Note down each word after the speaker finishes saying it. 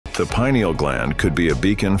The pineal gland could be a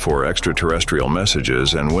beacon for extraterrestrial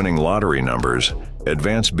messages and winning lottery numbers.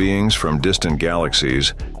 Advanced beings from distant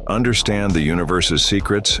galaxies understand the universe's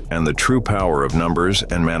secrets and the true power of numbers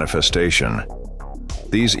and manifestation.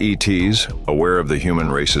 These ETs, aware of the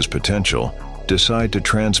human race's potential, decide to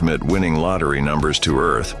transmit winning lottery numbers to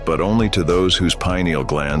Earth, but only to those whose pineal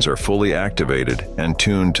glands are fully activated and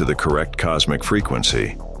tuned to the correct cosmic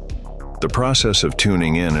frequency. The process of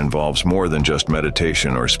tuning in involves more than just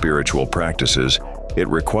meditation or spiritual practices. It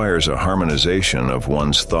requires a harmonization of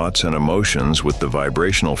one's thoughts and emotions with the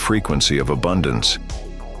vibrational frequency of abundance.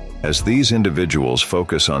 As these individuals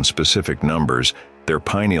focus on specific numbers, their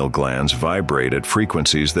pineal glands vibrate at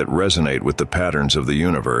frequencies that resonate with the patterns of the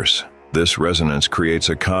universe. This resonance creates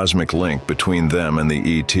a cosmic link between them and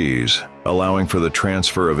the ETs, allowing for the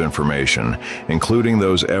transfer of information, including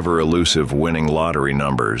those ever-elusive winning lottery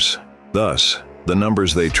numbers. Thus, the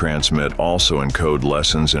numbers they transmit also encode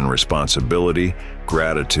lessons in responsibility,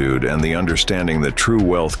 gratitude, and the understanding that true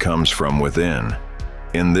wealth comes from within.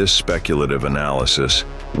 In this speculative analysis,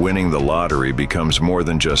 winning the lottery becomes more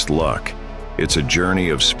than just luck. It's a journey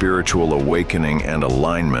of spiritual awakening and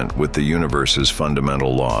alignment with the universe's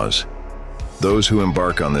fundamental laws. Those who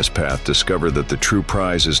embark on this path discover that the true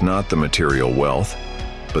prize is not the material wealth,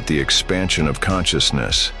 but the expansion of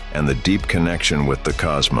consciousness and the deep connection with the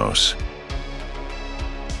cosmos.